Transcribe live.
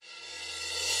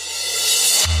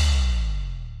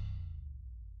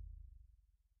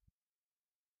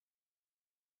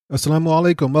Assalamu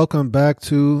alaikum. Welcome back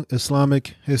to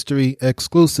Islamic History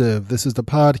Exclusive. This is the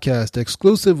podcast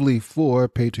exclusively for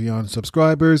Patreon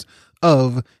subscribers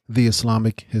of the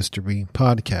Islamic History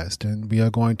Podcast. And we are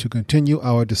going to continue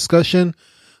our discussion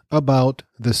about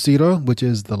the Seerah, which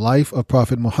is the life of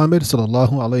Prophet Muhammad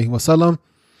sallallahu alaihi wasallam.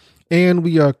 And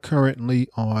we are currently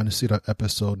on Seerah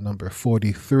episode number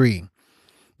 43.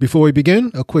 Before we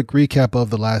begin, a quick recap of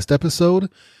the last episode.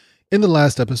 In the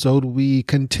last episode, we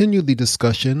continued the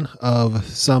discussion of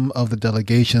some of the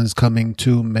delegations coming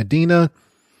to Medina.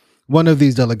 One of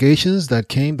these delegations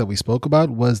that we spoke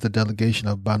about was the delegation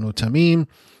of Banu Tamim.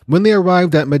 When they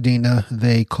arrived at Medina,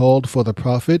 they called for the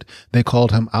Prophet. They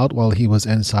called him out while he was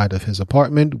inside of his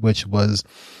apartment, which was,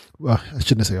 I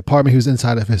shouldn't say apartment, he was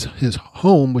inside of his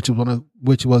home, which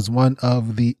was one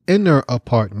of the inner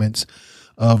apartments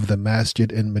of the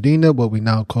masjid in Medina, what we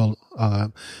now call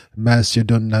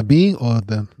Masjidun Nabi, or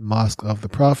the Mosque of the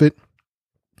Prophet.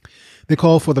 They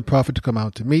called for the Prophet to come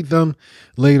out to meet them.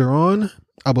 Later on,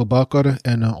 Abu Bakr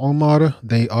and Umar,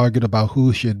 they argued about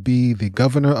who should be the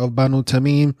governor of Banu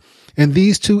Tamim. And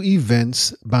these two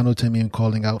events, Banu Tamim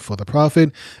calling out for the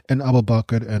Prophet and Abu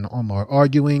Bakr and Umar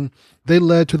arguing, they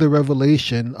led to the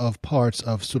revelation of parts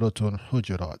of Suratul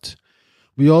Hujurat.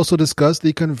 We also discussed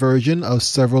the conversion of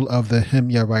several of the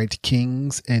Himyarite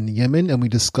kings in Yemen, and we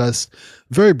discussed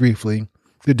very briefly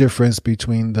the difference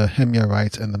between the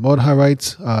Himyarites and the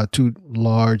Modharites, two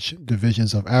large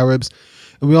divisions of Arabs.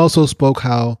 And we also spoke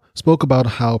about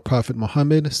how Prophet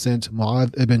Muhammad sent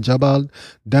Mu'adh ibn Jabal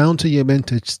down to Yemen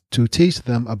to teach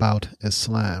them about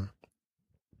Islam.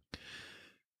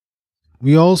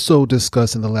 We also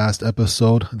discussed in the last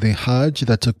episode the Hajj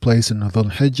that took place in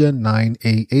Dhul Hijjah 9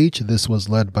 AH. This was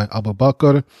led by Abu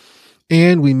Bakr.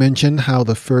 And we mentioned how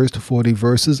the first 40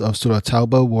 verses of Surah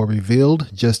Tawbah were revealed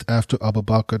just after Abu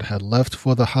Bakr had left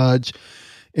for the Hajj.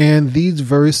 And these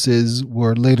verses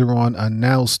were later on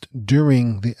announced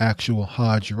during the actual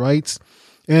Hajj rites.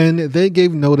 And they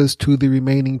gave notice to the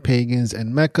remaining pagans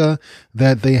in Mecca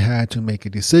that they had to make a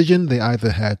decision. They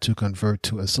either had to convert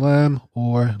to Islam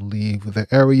or leave the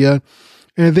area.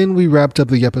 And then we wrapped up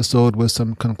the episode with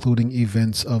some concluding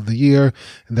events of the year.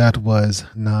 That was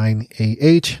 9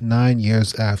 AH, 9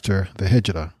 years after the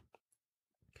Hijrah.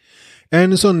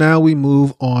 And so now we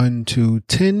move on to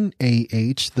 10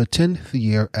 AH, the 10th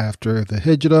year after the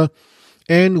Hijrah.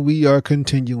 And we are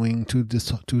continuing to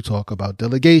talk about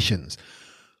delegations.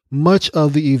 Much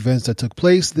of the events that took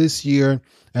place this year,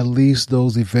 at least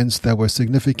those events that were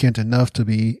significant enough to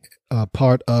be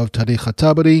part of Tariq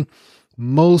al-Tabari,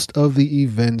 most of the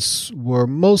events were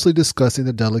mostly discussing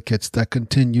the delegates that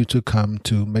continue to come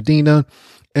to Medina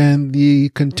and the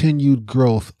continued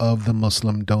growth of the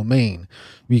Muslim domain.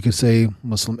 We could say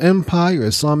Muslim Empire,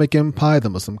 Islamic Empire, the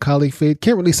Muslim Caliphate.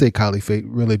 Can't really say Caliphate,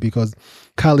 really, because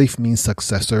Caliph means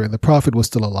successor, and the Prophet was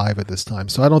still alive at this time.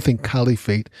 So I don't think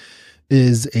Caliphate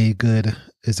is a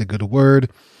good word,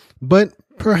 but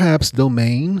perhaps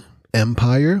domain,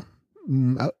 empire,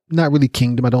 not really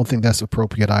kingdom. I don't think that's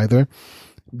appropriate either.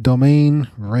 Domain,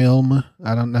 realm,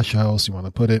 I'm not sure how else you want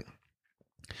to put it.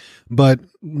 But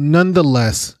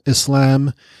nonetheless,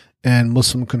 Islam and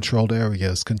Muslim controlled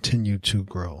areas continue to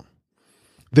grow.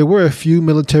 There were a few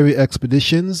military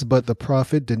expeditions, but the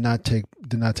Prophet did not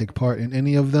take part in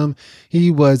any of them. He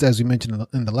was, as we mentioned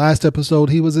in the last episode,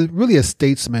 he was really a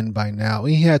statesman by now.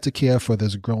 He had to care for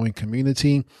this growing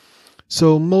community.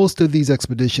 So most of these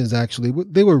expeditions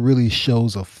they were really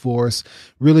shows of force,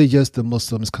 really just the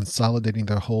Muslims consolidating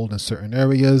their hold in certain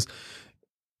areas.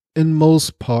 In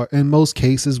most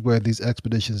cases where these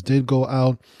expeditions did go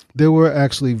out, there were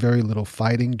actually very little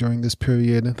fighting during this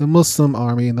period. The Muslim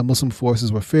army and the Muslim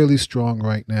forces were fairly strong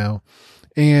right now,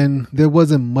 and there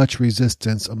wasn't much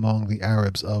resistance among the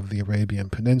Arabs of the Arabian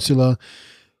Peninsula.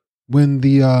 When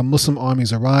the Muslim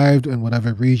armies arrived in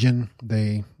whatever region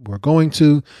they were going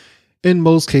to, in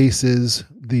most cases,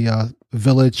 the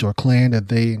village or clan that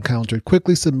they encountered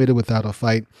quickly submitted without a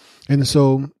fight. And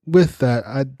so with that,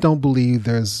 I don't believe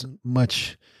there's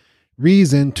much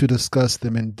reason to discuss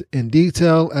them in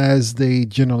detail, as they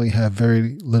generally have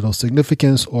very little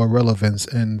significance or relevance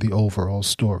in the overall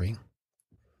story.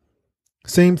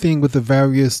 Same thing with the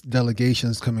various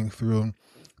delegations coming through.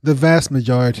 The vast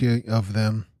majority of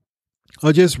them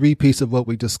are just repeats of what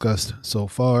we discussed so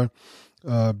far.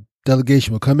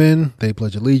 Delegation will come in, they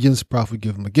pledge allegiance, Prophet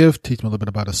give them a gift, teach them a little bit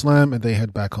about Islam, and they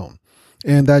head back home.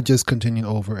 And that just continued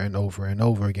over and over and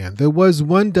over again. There was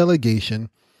one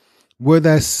delegation where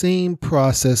that same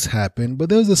process happened, but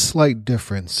there was a slight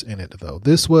difference in it, though.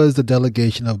 This was the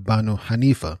delegation of Banu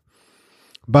Hanifa.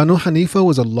 Banu Hanifa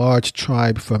was a large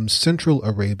tribe from central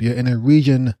Arabia in a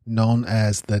region known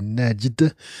as the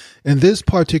Najd. In this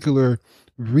particular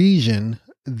region,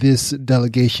 this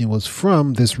delegation was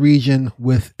from. This region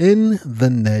within the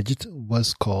Najd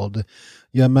was called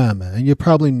Yamama, and you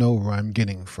probably know where I'm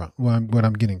getting from, what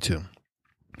I'm getting to.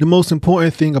 The most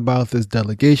important thing about this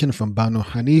delegation from Banu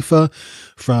Hanifa,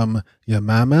 from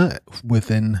Yamama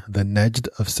within the Najd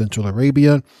of Central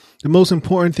Arabia, the most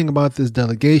important thing about this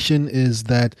delegation is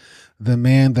that the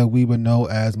man that we would know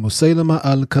as Musaylama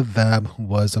al-Kadhab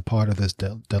was a part of this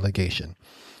delegation.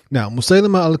 Now,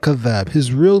 Musaylama al-Kadhab,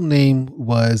 his real name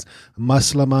was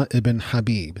Maslama ibn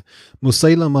Habib.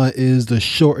 Musaylama is the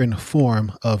shortened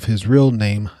form of his real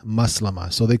name,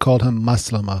 Maslama. So they called him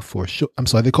Maslama for short.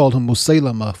 They called him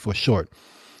Musaylama for short.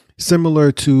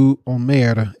 Similar to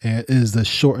Omer is the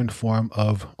shortened form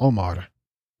of Omar.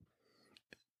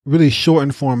 Really,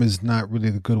 shortened form is not really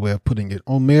the good way of putting it.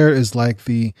 Omer is like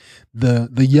the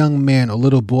young man or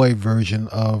little boy version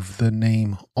of the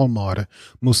name Omar.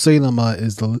 Musaylama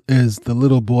is the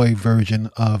little boy version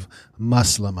of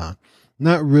Maslama.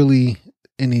 Not really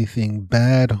anything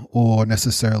bad or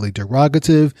necessarily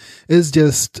derogative. It's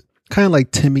just kind of like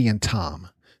Timmy and Tom.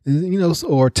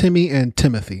 Or Timmy and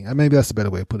Timothy. Maybe that's a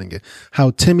better way of putting it. How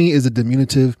Timmy is a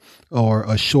diminutive or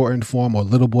a shortened form or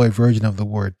little boy version of the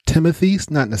word Timothy.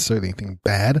 It's not necessarily anything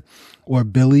bad. Or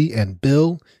Billy and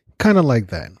Bill, kind of like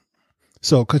that.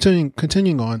 So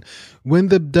continuing on, when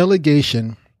the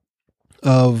delegation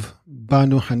of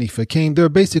Banu Hanifa came, there are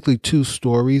basically two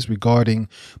stories regarding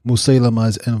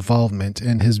Musaylama's involvement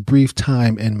in his brief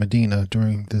time in Medina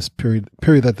during this period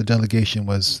that the delegation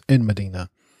was in Medina.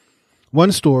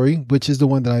 One story, which is the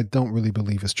one that I don't really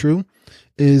believe is true,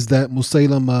 is that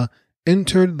Musaylama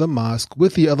entered the mosque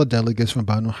with the other delegates from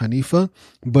Banu Hanifa,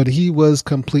 but he was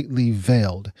completely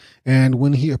veiled. And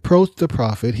when he approached the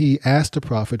Prophet, he asked the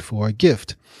Prophet for a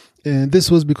gift. And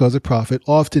this was because the Prophet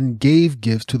often gave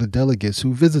gifts to the delegates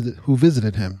who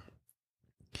visited him.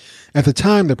 At the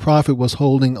time, the Prophet was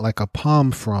holding like a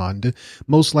palm frond.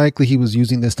 Most likely he was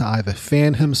using this to either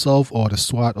fan himself or to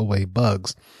swat away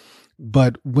bugs.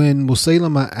 But when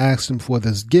Musaylama asked him for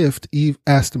this gift,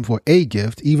 asked him for a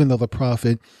gift, even though the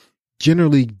Prophet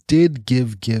generally did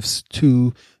give gifts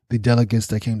to the delegates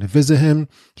that came to visit him,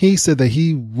 he said that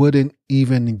he wouldn't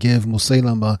even give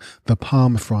Musaylama the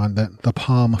palm frond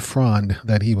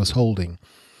that he was holding.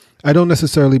 I don't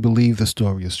necessarily believe the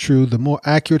story is true. The more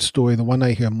accurate story, the one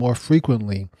I hear more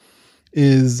frequently,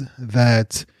 is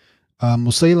that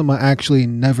Musaylama actually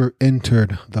never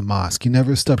entered the mosque. He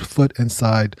never stepped foot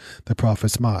inside the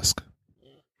Prophet's mosque.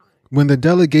 When the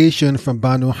delegation from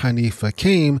Banu Hanifa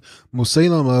came,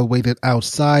 Musaylama waited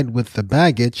outside with the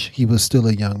baggage. He was still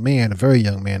a young man, a very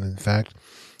young man, in fact,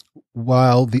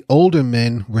 while the older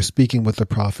men were speaking with the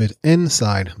Prophet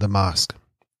inside the mosque.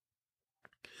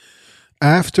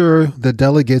 After the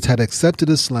delegates had accepted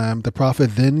Islam, the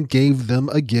Prophet then gave them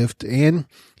a gift, and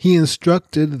he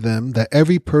instructed them that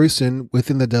every person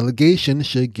within the delegation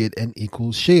should get an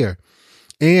equal share.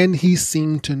 And he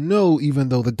seemed to know, even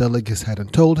though the delegates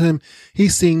hadn't told him, he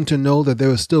seemed to know that there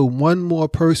was still one more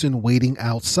person waiting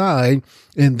outside,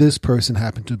 and this person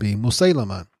happened to be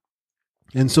Musaylama.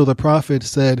 And so the Prophet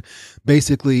said,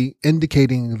 basically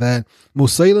indicating that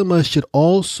Musaylama should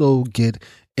also get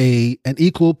an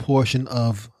equal portion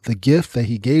of the gift that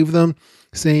he gave them,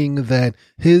 saying that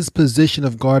his position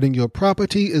of guarding your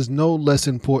property is no less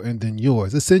important than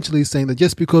yours. Essentially saying that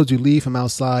just because you leave him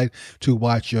outside to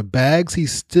watch your bags, he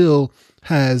still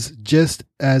has just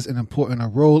as an important a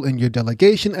role in your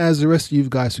delegation as the rest of you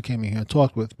guys who came in here and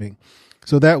talked with me.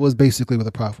 So that was basically what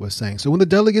the Prophet was saying. So when the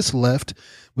delegates left,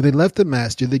 when they left the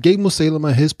masjid, they gave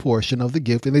Musaylama his portion of the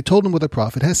gift, and they told him what the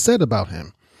Prophet has said about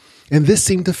him. And this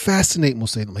seemed to fascinate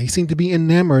Musaylama. He seemed to be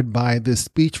enamored by this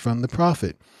speech from the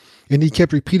Prophet. And he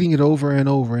kept repeating it over and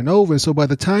over and over. And so by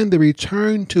the time they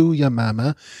returned to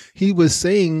Yamama, he was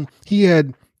saying he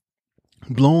had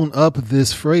blown up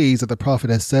this phrase that the Prophet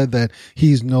had said, that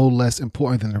he's no less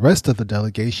important than the rest of the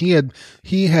delegation.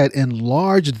 He had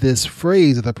enlarged this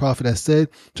phrase that the Prophet had said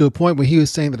to a point where he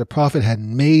was saying that the Prophet had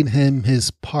made him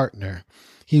his partner.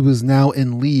 He was now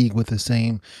in league with the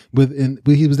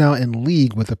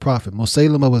Prophet.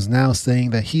 Musaylama was now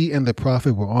saying that he and the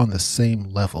Prophet were on the same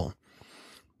level.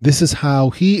 This is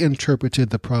how he interpreted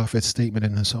the Prophet's statement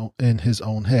in his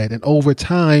own head. And over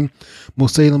time,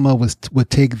 Musaylama would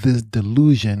take this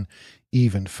delusion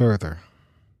even further.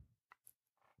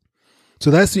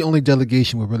 So that's the only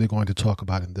delegation we're really going to talk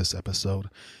about in this episode.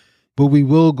 What we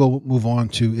will move on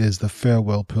to is the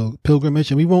farewell pilgrimage,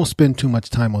 and we won't spend too much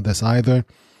time on this either.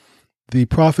 The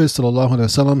Prophet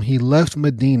ﷺ, he left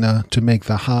Medina to make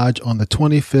the Hajj on the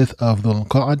 25th of Dhul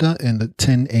Qa'dah in the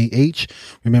 10 AH.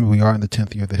 Remember, we are in the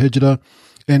 10th year of the Hijrah.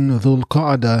 And Dhul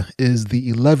Qa'dah is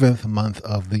the 11th month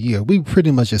of the year. We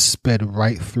pretty much just sped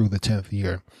right through the 10th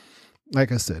year.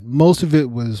 Like I said, most of the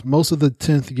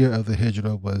 10th year of the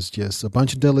Hijrah was just a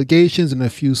bunch of delegations and a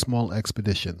few small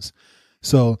expeditions.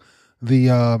 So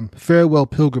the farewell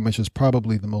pilgrimage was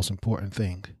probably the most important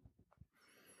thing.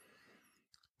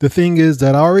 The thing is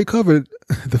that I already covered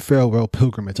the farewell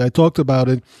pilgrimage. I talked about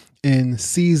it in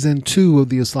season 2 of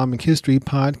the Islamic History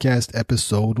podcast,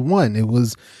 episode 1. It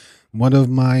was one of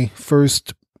my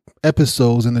first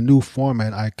episodes in the new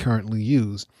format I currently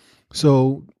use.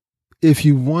 So if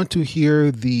you want to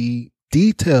hear the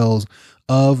details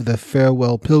of the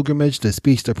farewell pilgrimage, the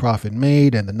speech the Prophet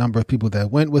made and the number of people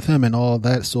that went with him and all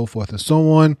that, so forth and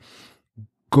so on,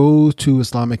 go to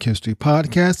Islamic History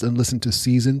Podcast and listen to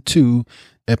season 2,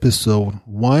 episode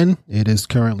 1. It is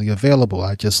currently available.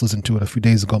 I just listened to it a few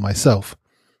days ago myself.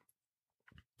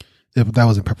 That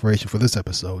was in preparation for this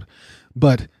episode.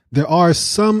 But there are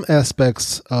some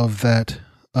aspects of that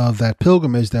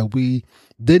pilgrimage that we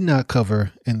did not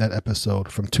cover in that episode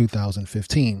from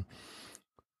 2015.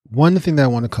 One thing that I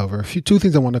want to cover, two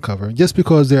things I want to cover, just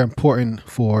because they're important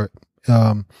for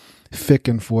fiqh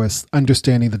and for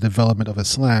understanding the development of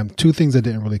Islam. Two things I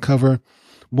didn't really cover.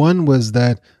 One was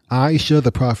that Aisha,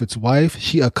 the Prophet's wife,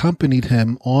 she accompanied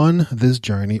him on this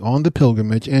journey, on the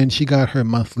pilgrimage, and she got her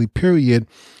monthly period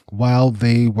while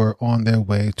they were on their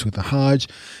way to the Hajj.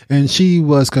 And she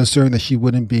was concerned that she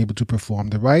wouldn't be able to perform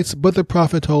the rites, but the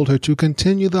Prophet told her to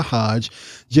continue the Hajj,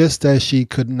 just as she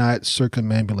could not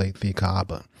circumambulate the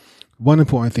Kaaba. One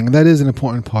important thing, and that is an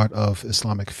important part of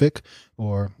Islamic fiqh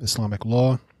or Islamic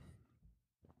law.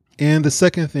 And the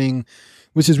second thing,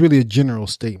 which is really a general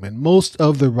statement, most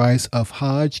of the rites of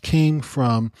Hajj came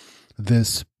from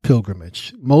this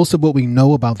pilgrimage. Most of what we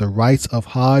know about the rites of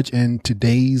Hajj in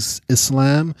today's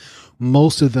Islam,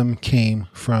 most of them came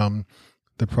from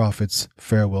the Prophet's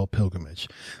farewell pilgrimage.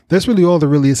 That's really all there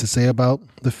really is to say about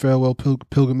the farewell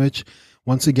pilgrimage.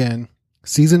 Once again,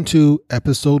 season 2,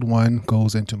 episode 1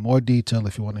 goes into more detail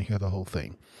if you want to hear the whole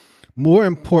thing. More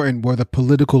important were the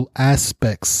political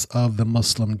aspects of the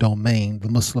Muslim domain, the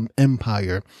Muslim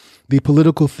empire, the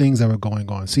political things that were going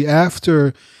on. See,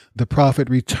 after the Prophet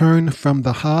returned from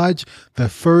the Hajj, the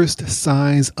first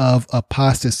signs of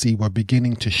apostasy were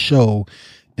beginning to show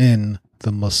in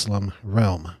the Muslim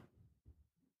realm.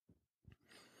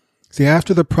 See,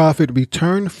 after the Prophet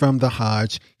returned from the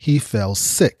Hajj, he fell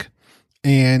sick.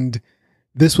 And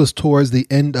this was towards the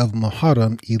end of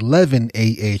Muharram, 11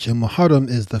 AH, and Muharram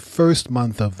is the first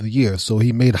month of the year. So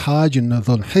he made Hajj in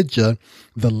Dhul Hijjah,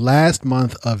 the last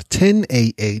month of 10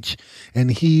 AH,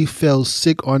 and he fell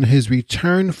sick on his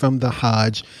return from the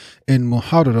Hajj in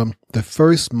Muharram, the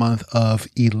first month of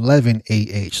 11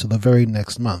 AH, so the very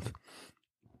next month.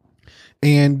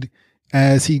 And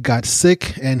as he got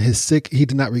sick and he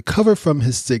did not recover from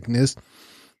his sickness,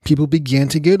 people began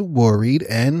to get worried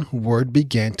and word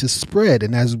began to spread.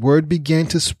 And as word began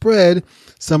to spread,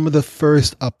 some of the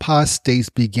first apostates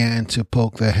began to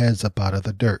poke their heads up out of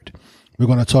the dirt. We're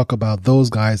going to talk about those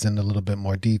guys in a little bit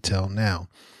more detail now.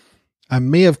 I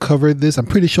may have covered this. I'm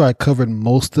pretty sure I covered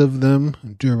most of them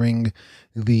during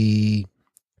the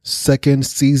second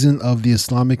season of the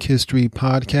Islamic History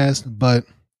podcast, but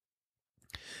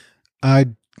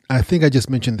I think I just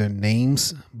mentioned their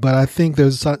names, but I think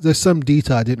there's some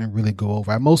detail I didn't really go over.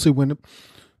 I mostly went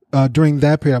during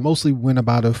that period. I mostly went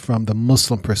about it from the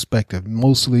Muslim perspective,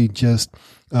 mostly just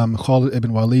Khalid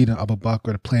ibn Walid and Abu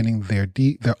Bakr planning their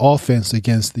offense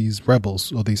against these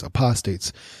rebels or these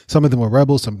apostates. Some of them were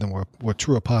rebels, some of them were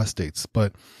true apostates.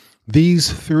 But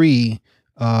these three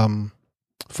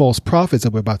false prophets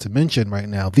that we're about to mention right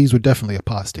now, these were definitely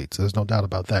apostates. There's no doubt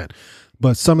about that.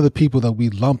 But some of the people that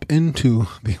we lump into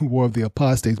the War of the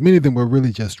Apostates, many of them were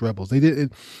really just rebels. They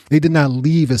did not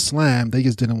leave Islam. They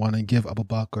just didn't want to give Abu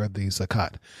Bakr the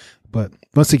zakat. But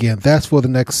once again, that's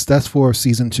for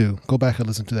season 2. Go back and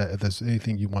listen to that if there's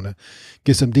anything you want to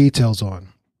get some details on.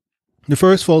 The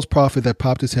first false prophet that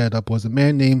popped his head up was a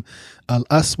man named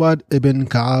Al-Aswad ibn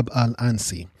Ka'ab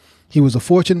al-Ansi. He was a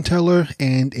fortune teller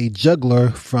and a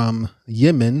juggler from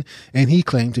Yemen, and he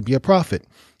claimed to be a prophet.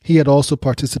 He had also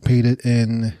participated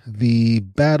in the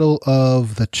Battle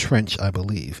of the Trench, I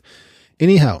believe.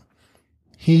 Anyhow,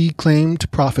 he claimed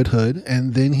prophethood,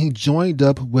 and then he joined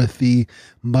up with the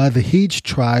Madhij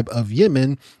tribe of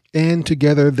Yemen, and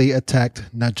together they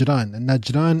attacked Najran. And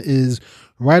Najran is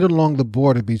right along the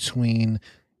border between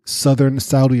southern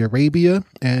Saudi Arabia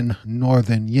and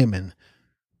northern Yemen.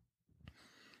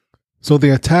 So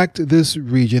they attacked this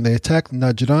region. They attacked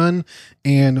Najran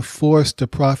and forced the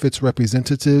Prophet's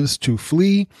representatives to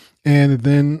flee. And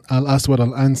then Al-Aswad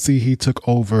al-Ansi, he took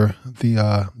over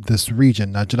this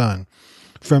region, Najran.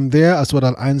 From there, Aswad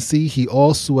al-Ansi, he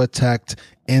also attacked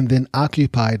and then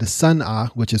occupied Sana'a,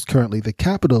 which is currently the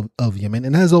capital of Yemen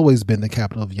and has always been the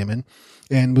capital of Yemen,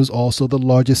 and was also the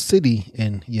largest city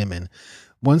in Yemen.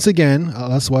 Once again,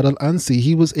 Al-Aswad al-Ansi,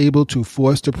 he was able to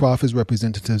force the Prophet's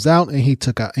representatives out, and he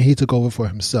took over for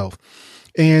himself.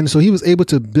 And so he was able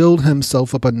to build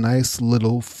himself up a nice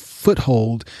little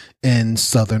foothold in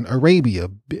southern Arabia,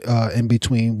 in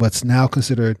between what's now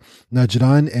considered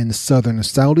Najran and southern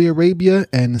Saudi Arabia,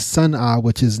 and Sana'a,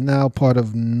 which is now part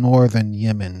of northern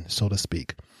Yemen, so to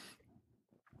speak.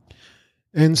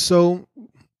 And so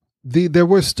there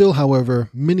were still, however,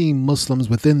 many Muslims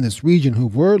within this region who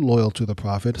were loyal to the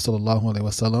Prophet, sallallahu alaihi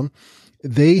wasallam.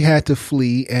 They had to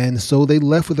flee, and so they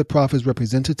left with the Prophet's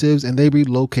representatives, and they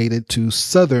relocated to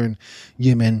southern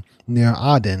Yemen near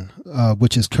Aden,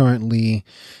 which is currently,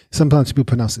 sometimes people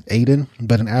pronounce it Aden,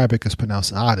 but in Arabic it's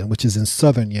pronounced Aden, which is in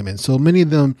southern Yemen. So many of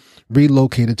them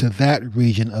relocated to that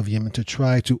region of Yemen to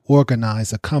try to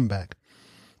organize a comeback.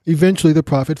 Eventually, the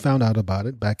Prophet found out about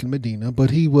it back in Medina, but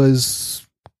he was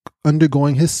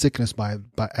undergoing his sickness by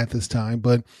at this time,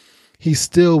 but he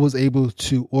still was able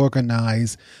to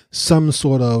organize some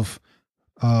sort of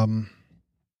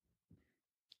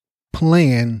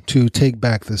plan to take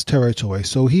back this territory.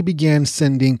 So he began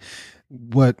sending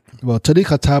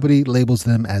Tariq al-Tabari labels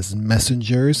them as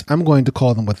messengers. I'm going to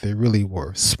call them what they really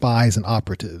were, spies and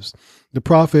operatives. The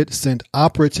Prophet sent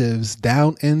operatives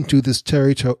down into this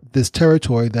territory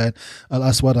that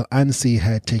Al-Aswad al-Ansi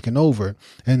had taken over.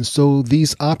 And so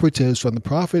these operatives from the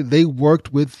Prophet, they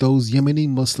worked with those Yemeni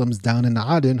Muslims down in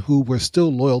Aden who were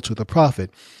still loyal to the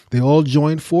Prophet. They all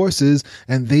joined forces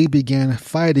and they began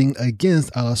fighting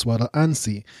against Al-Aswad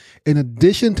al-Ansi. In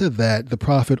addition to that, the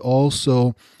Prophet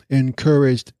also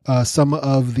encouraged some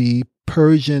of the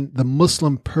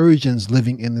Muslim Persians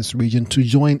living in this region to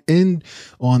join in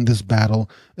on this battle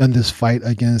and this fight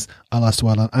against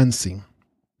Al-Aswad al-Ansi.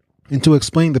 And to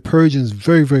explain the Persians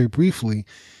very, very briefly,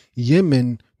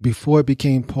 Yemen, before it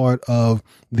became part of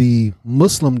the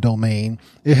Muslim domain,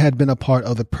 it had been a part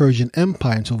of the Persian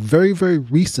Empire until very, very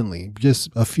recently, just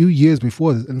a few years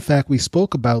before this. In fact, we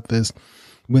spoke about this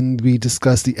when we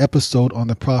discussed the episode on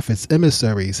the Prophet's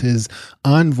emissaries, his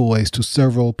envoys to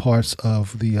several parts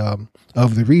of the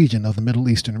region, of the Middle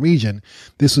Eastern region.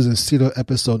 This was in Sira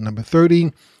episode number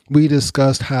 30. We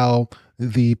discussed how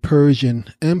the Persian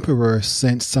emperor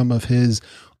sent some of his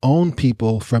own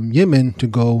people from Yemen to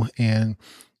go and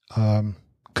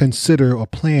consider or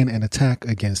plan an attack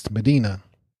against Medina.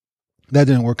 That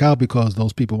didn't work out because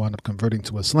those people wound up converting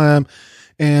to Islam,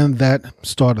 and that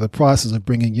started the process of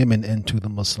bringing Yemen into the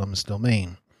Muslims'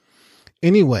 domain.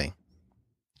 Anyway,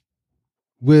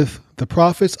 with the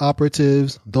Prophet's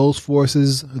operatives, those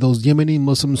forces, those Yemeni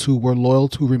Muslims who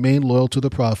remained loyal to the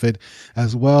Prophet,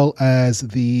 as well as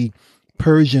the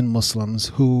Persian Muslims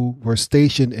who were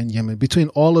stationed in Yemen, between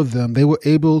all of them, they were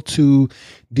able to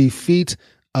defeat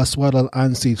Aswad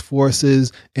al-Ansi's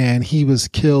forces, and he was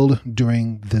killed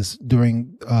during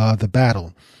the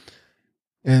battle.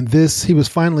 And he was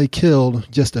finally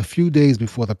killed just a few days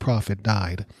before the Prophet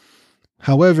died.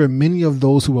 However, many of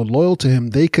those who were loyal to him,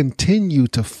 they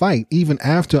continued to fight even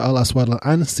after Al-Aswad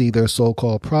al-Ansi, their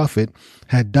so-called prophet,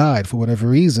 had died. For whatever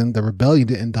reason, the rebellion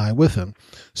didn't die with him.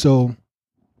 So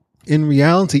in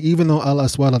reality, even though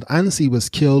Al-Aswad al-Ansi was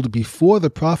killed before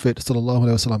the Prophet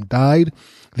ﷺ died,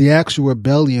 the actual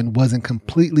rebellion wasn't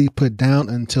completely put down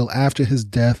until after his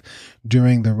death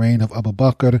during the reign of Abu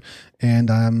Bakr.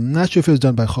 And I'm not sure if it was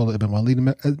done by Khalid ibn Walid.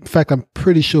 In fact, I'm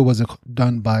pretty sure it wasn't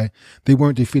done they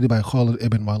weren't defeated by Khalid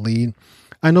ibn Walid.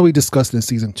 I know we discussed it in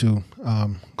season 2.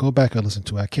 Go back and listen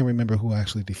to it. I can't remember who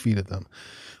actually defeated them.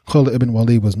 Khalid ibn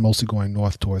Walid was mostly going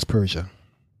north towards Persia.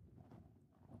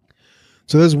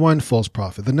 So there's one false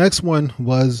prophet. The next one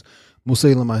was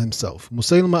Musaylama himself.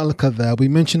 Musaylama al-Kadhab, we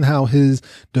mentioned how his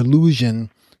delusion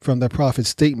from the Prophet's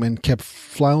statement kept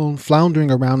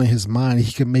floundering around in his mind.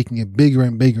 He kept making it bigger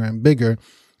and bigger and bigger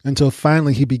until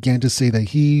finally he began to say that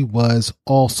he was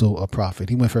also a prophet.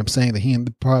 He went from saying that he and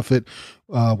the Prophet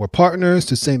were partners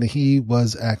to saying that he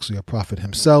was actually a prophet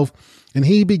himself. And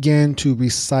he began to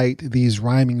recite these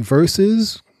rhyming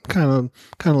verses, kind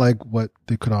of like what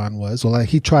the Quran was, or like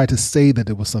he tried to say that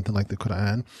it was something like the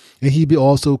Quran. And he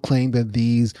also claimed that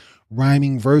these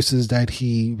rhyming verses that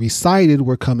he recited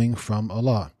were coming from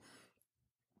Allah.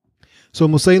 So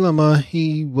Musaylama,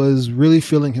 he was really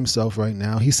feeling himself right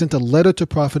now. He sent a letter to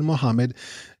Prophet Muhammad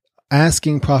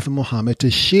asking Prophet Muhammad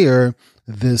to share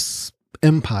this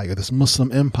empire, this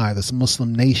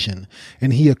Muslim nation.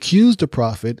 And he accused the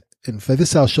Prophet. In fact,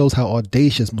 this shows how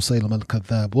audacious Musaylim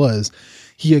al-Kadhab was.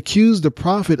 He accused the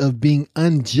Prophet of being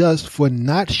unjust for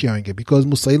not sharing it, because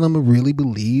Musaylim really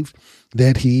believed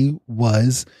that he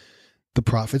was the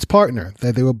Prophet's partner,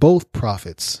 that they were both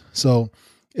prophets. So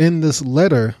in this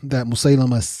letter that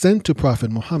Musaylima sent to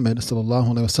Prophet Muhammad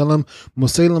sallallahu alaihi wasallam,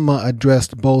 Musaylima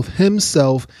addressed both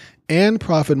himself and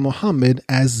Prophet Muhammad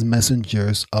as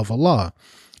messengers of Allah.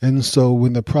 And so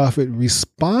when the Prophet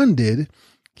responded,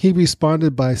 he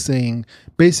responded by saying,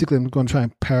 basically, I'm going to try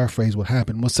and paraphrase what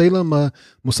happened.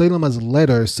 Musaylima's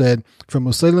letter said, from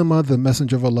Musaylima, the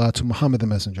messenger of Allah, to Muhammad, the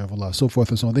messenger of Allah, so forth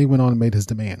and so on. Then he went on and made his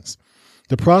demands.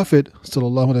 The Prophet,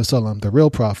 sallallahu alaihi wasallam, the real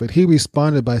Prophet, he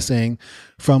responded by saying,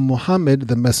 from Muhammad,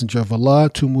 the messenger of Allah,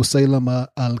 to Musaylima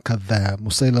al-Kadhab,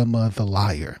 Musaylima the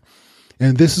liar.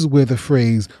 And this is where the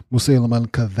phrase Musaylima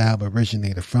al-Kadhab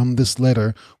originated, from this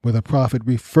letter where the Prophet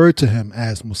referred to him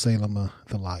as Musaylima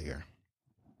the liar.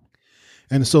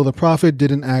 And so the Prophet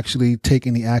didn't actually take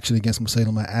any action against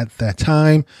Musaylima at that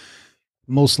time.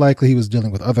 Most likely he was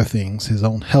dealing with other things, his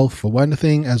own health for one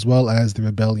thing, as well as the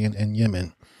rebellion in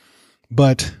Yemen.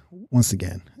 But once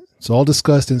again, it's all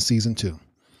discussed in season 2.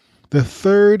 The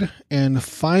third and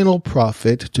final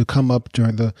prophet to come up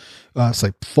during the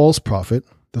false prophet,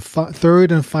 the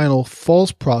third and final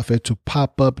false prophet to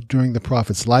pop up during the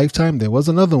prophet's lifetime. There was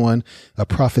another one, a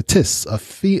prophetess, a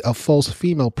false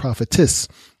female prophetess,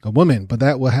 a woman, but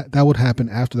that would happen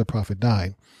after the prophet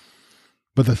died.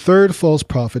 But the third false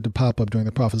prophet to pop up during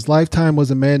the prophet's lifetime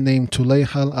was a man named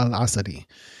Tulayhal al-Asadi.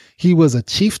 He was a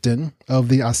chieftain of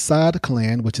the Asad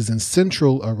clan, which is in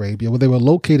Central Arabia, where they were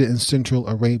located in Central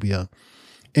Arabia.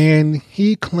 And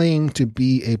he claimed to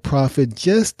be a prophet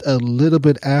just a little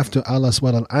bit after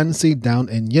al-Aswad al-Ansi down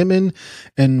in Yemen,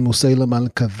 and Musaylim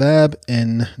al-Kadhab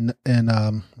in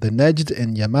the Najd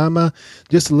and Yamama.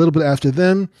 Just a little bit after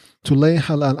them,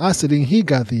 Tulayhal al-Asadi, he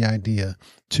got the idea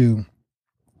to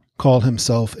call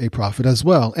himself a prophet as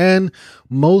well. And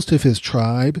most of his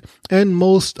tribe and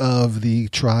most of the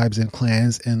tribes and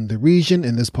clans in the region,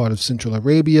 in this part of Central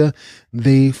Arabia,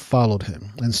 they followed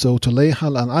him. And so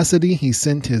Tulayhal al-Asadi, he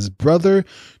sent his brother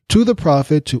to the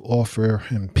prophet to offer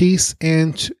him peace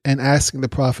and asking the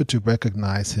prophet to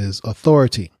recognize his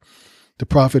authority. The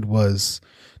prophet was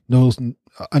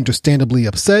understandably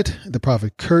upset. The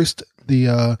prophet cursed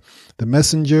the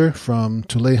messenger from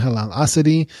Tulayhal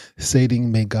al-Asadi, saying,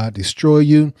 may God destroy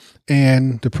you.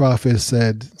 And the prophet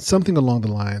said something along the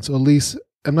lines, or at least,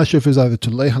 I'm not sure if it was either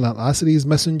Tulayhal al-Asadi's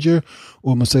messenger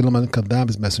or Musaylim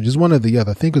al-Kadhab's messenger. It's one or the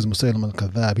other. I think it was Musaylim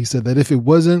al-Kadhab. He said that if it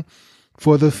wasn't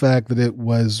for the fact that it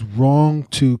was wrong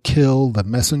to kill the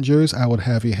messengers, I would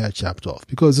have your head chopped off,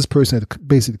 because this person had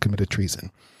basically committed treason.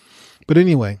 But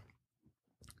anyway,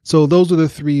 so those are the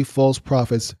 3 false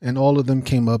prophets, and all of them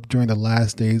came up during the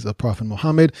last days of Prophet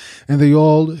Muhammad, and they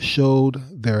all showed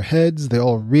their heads. They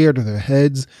all reared their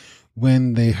heads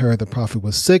when they heard the prophet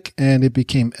was sick, and it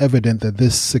became evident that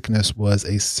this sickness was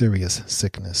a serious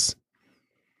sickness.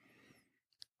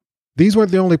 These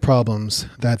weren't the only problems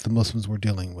that the Muslims were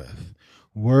dealing with.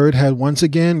 Word had once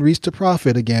again reached the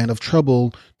prophet again of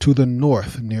trouble to the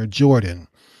north near Jordan.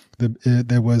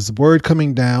 There was word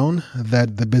coming down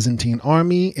that the Byzantine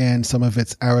army and some of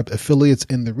its Arab affiliates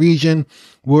in the region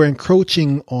were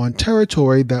encroaching on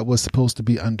territory that was supposed to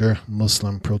be under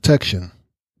Muslim protection.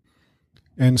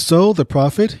 And so the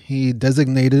prophet, he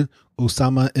designated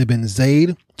Usama ibn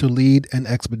Zayd to lead an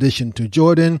expedition to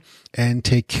Jordan and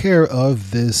take care of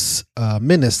this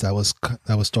menace that was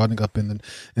starting up in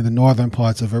the northern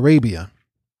parts of Arabia.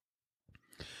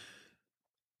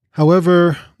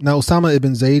 However, now Usama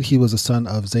ibn Zayd, he was a son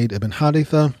of Zayd ibn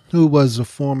Haritha, who was a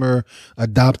former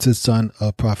adopted son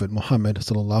of Prophet Muhammad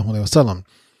sallallahu alaihi wasallam.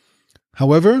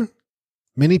 However,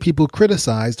 many people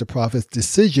criticized the Prophet's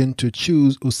decision to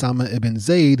choose Usama ibn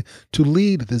Zayd to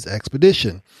lead this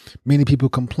expedition. Many people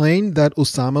complained that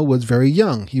Usama was very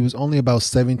young. He was only about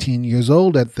 17 years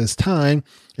old at this time,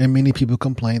 and many people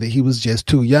complained that he was just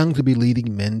too young to be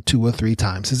leading men 2 or 3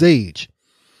 times his age.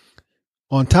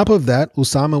 On top of that,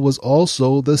 Usama was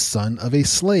also the son of a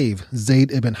slave,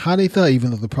 Zayd ibn Haritha.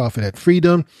 Even though the Prophet had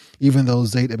freedom, even though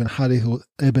Zayd ibn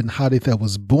Haritha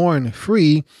was born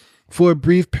free, for a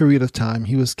brief period of time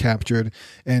he was captured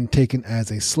and taken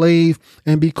as a slave,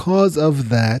 and because of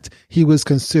that, he was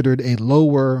considered a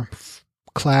lower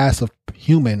class of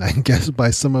human, I guess,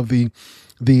 by some of the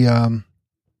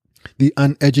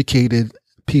uneducated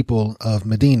people of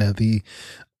Medina, the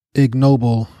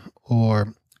ignoble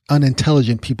or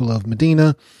unintelligent people of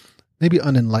Medina. maybe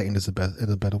unenlightened is a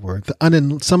better word.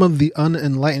 Some of the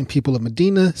unenlightened people of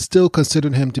Medina still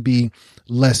considered him to be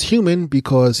less human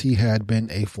because he had been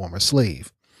a former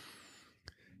slave.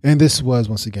 And this was,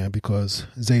 once again, because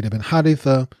Zayd ibn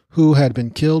Haritha, who had been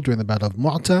killed during the Battle of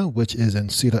Mu'tah, which is in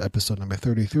Sirah episode number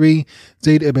 33,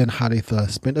 Zayd ibn Haritha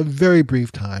spent a very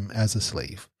brief time as a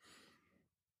slave.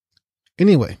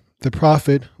 Anyway, the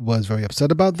Prophet was very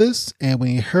upset about this, and when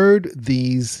he heard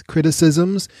these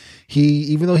criticisms,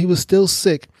 even though he was still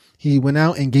sick, he went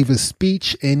out and gave a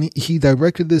speech, and he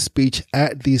directed this speech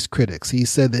at these critics. He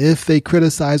said that if they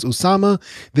criticize Usama,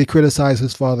 they criticize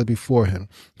his father before him.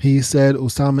 He said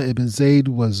Usama ibn Zayd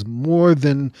was more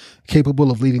than capable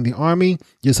of leading the army,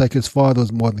 just like his father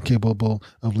was more than capable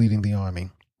of leading the army.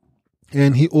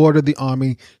 And he ordered the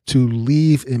army to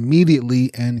leave immediately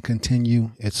and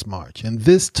continue its march. And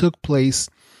this took place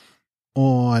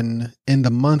in the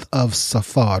month of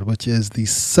Safar, which is the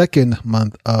second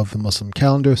month of the Muslim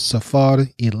calendar, Safar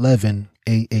 11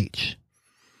 AH.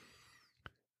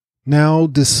 Now,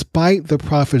 despite the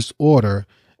Prophet's order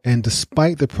and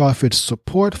despite the Prophet's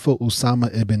support for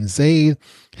Usama ibn Zayd,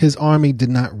 his army did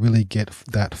not really get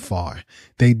that far.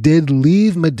 They did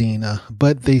leave Medina,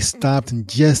 but they stopped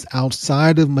just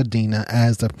outside of Medina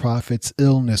as the Prophet's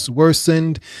illness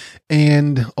worsened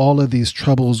and all of these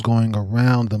troubles going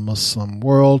around the Muslim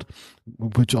world,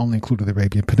 which only included the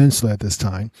Arabian Peninsula at this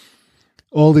time.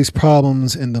 All these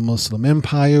problems in the Muslim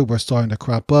empire were starting to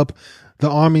crop up. The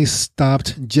army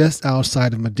stopped just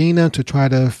outside of Medina to try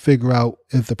to figure out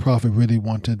if the Prophet really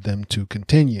wanted them to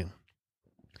continue.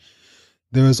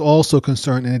 There is also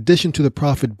concern, in addition to the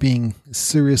Prophet being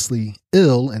seriously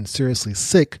ill and seriously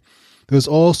sick, there's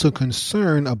also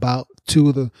concern about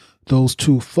those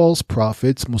two false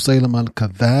prophets, Musaylim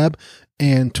al-Kadhab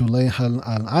and Tulayh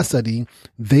al-Asadi.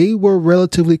 They were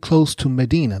relatively close to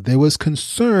Medina. There was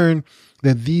concern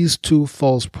that these two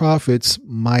false prophets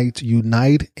might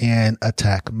unite and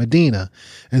attack Medina.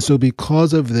 And so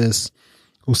because of this,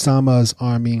 Usama's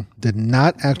army did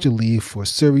not actually leave for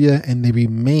Syria, and they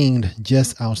remained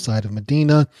just outside of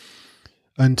Medina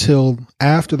until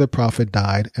after the Prophet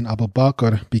died and Abu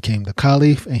Bakr became the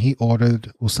Caliph, and he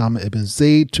ordered Usama ibn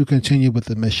Zayd to continue with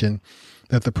the mission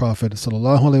that the Prophet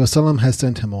ﷺ has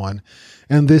sent him on.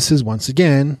 And this is once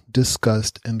again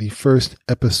discussed in the first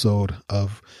episode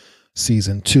of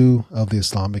Season 2 of the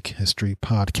Islamic History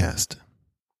Podcast.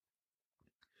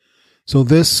 So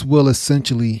this will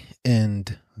essentially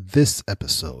end this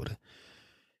episode.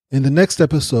 In the next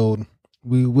episode,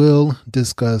 we will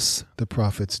discuss the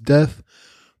Prophet's death,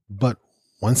 but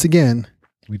once again,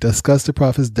 we discussed the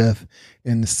Prophet's death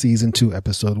in Season 2,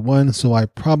 Episode 1, so I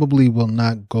probably will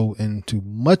not go into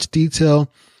much detail,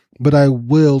 but I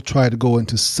will try to go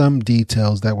into some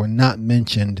details that were not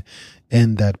mentioned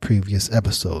in that previous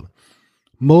episode.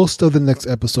 Most of the next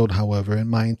episode, however, and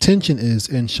my intention is,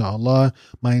 inshallah,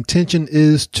 my intention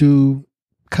is to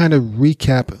kind of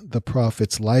recap the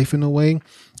Prophet's life in a way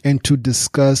and to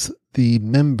discuss the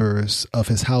members of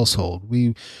his household.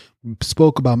 We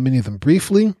spoke about many of them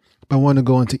briefly, but I want to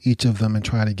go into each of them and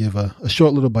try to give a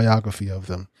short little biography of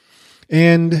them.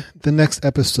 And the next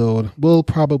episode will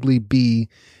probably be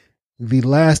the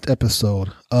last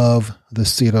episode of the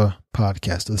Sirah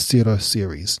podcast, the Sirah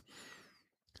series.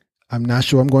 I'm not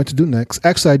sure what I'm going to do next.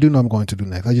 Actually, I do know I'm going to do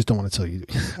next. I just don't want to tell you.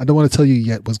 I don't want to tell you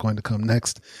yet what's going to come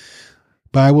next.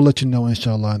 But I will let you know,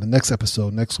 inshallah, in the next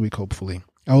episode, next week, hopefully.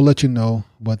 I will let you know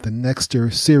what the next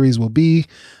series will be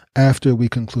after we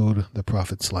conclude the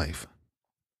Prophet's life.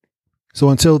 So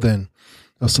until then,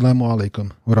 Assalamu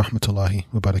alaikum wa rahmatullahi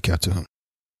wa barakatuh.